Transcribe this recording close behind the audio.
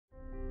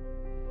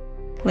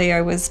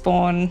Leo was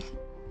born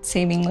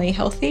seemingly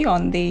healthy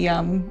on the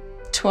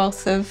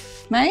 12th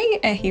of May,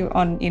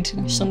 on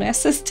International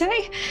Nurses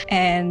Day.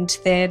 And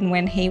then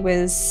when he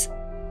was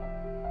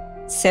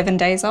 7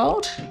 days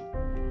old,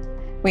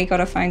 we got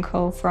a phone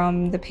call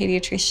from the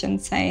paediatrician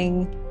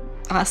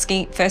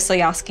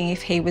firstly asking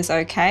if he was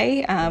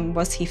okay.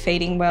 Was he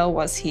feeding well?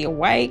 Was he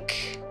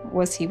awake?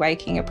 Was he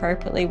waking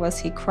appropriately? Was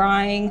he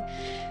crying?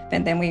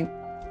 And then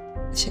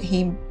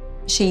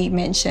she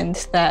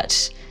mentioned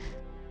that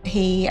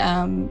he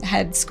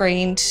had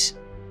screened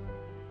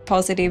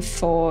positive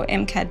for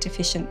MCAD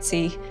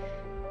deficiency,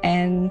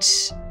 and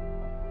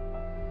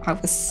I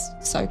was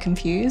so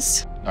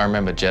confused. I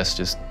remember Jess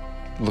just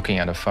looking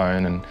at her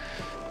phone and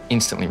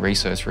instantly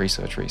research,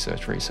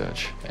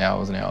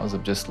 hours and hours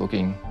of just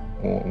looking,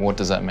 what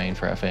does that mean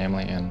for our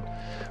family and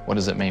what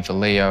does it mean for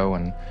Leo?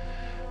 And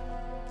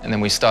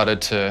then we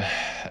started to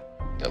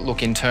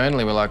look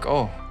internally. We're like,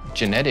 oh,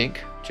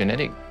 genetic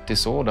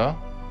disorder.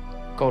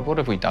 God, what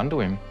have we done to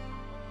him?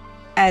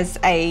 As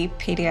a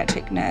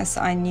paediatric nurse,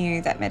 I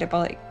knew that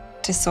metabolic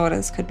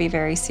disorders could be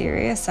very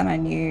serious, and I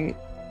knew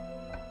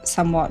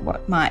somewhat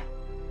what might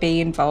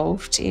be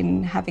involved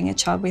in having a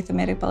child with a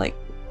metabolic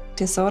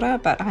disorder,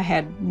 but I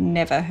had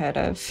never heard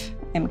of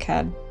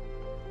MCAD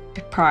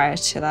prior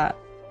to that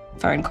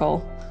phone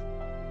call.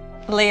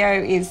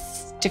 Leo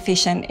is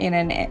deficient in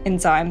an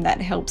enzyme that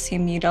helps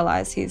him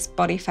utilise his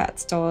body fat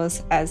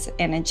stores as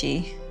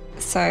energy.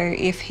 So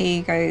if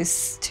he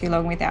goes too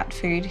long without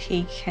food,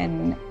 he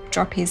can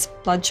drop his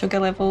blood sugar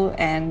level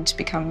and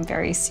become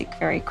very sick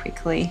very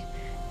quickly.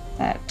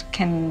 That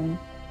can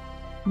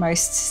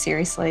most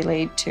seriously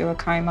lead to a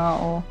coma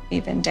or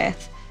even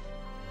death.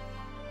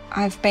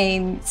 I've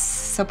been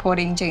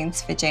supporting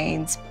Genes for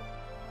Genes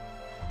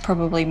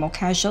probably more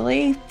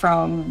casually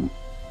from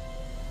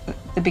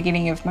the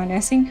beginning of my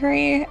nursing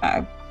career.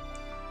 I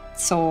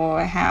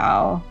saw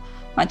how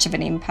much of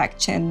an impact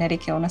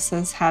genetic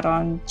illnesses had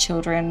on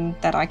children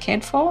that I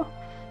cared for.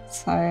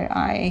 So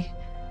I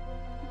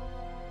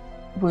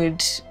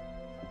would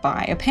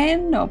buy a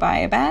pen or buy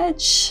a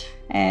badge,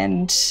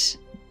 and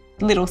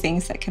little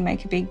things that can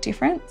make a big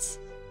difference.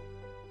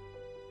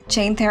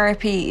 Gene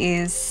therapy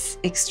is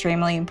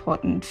extremely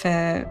important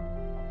for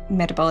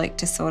metabolic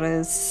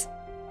disorders,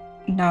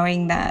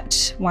 knowing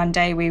that one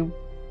day we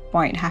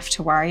won't have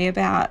to worry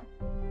about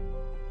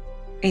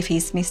if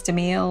he's missed a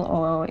meal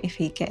or if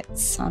he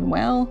gets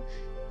unwell.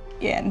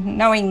 Yeah,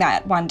 knowing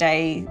that one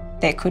day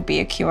there could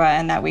be a cure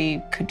and that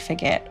we could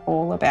forget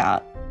all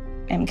about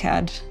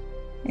MCAD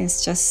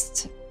is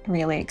just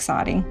really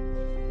exciting.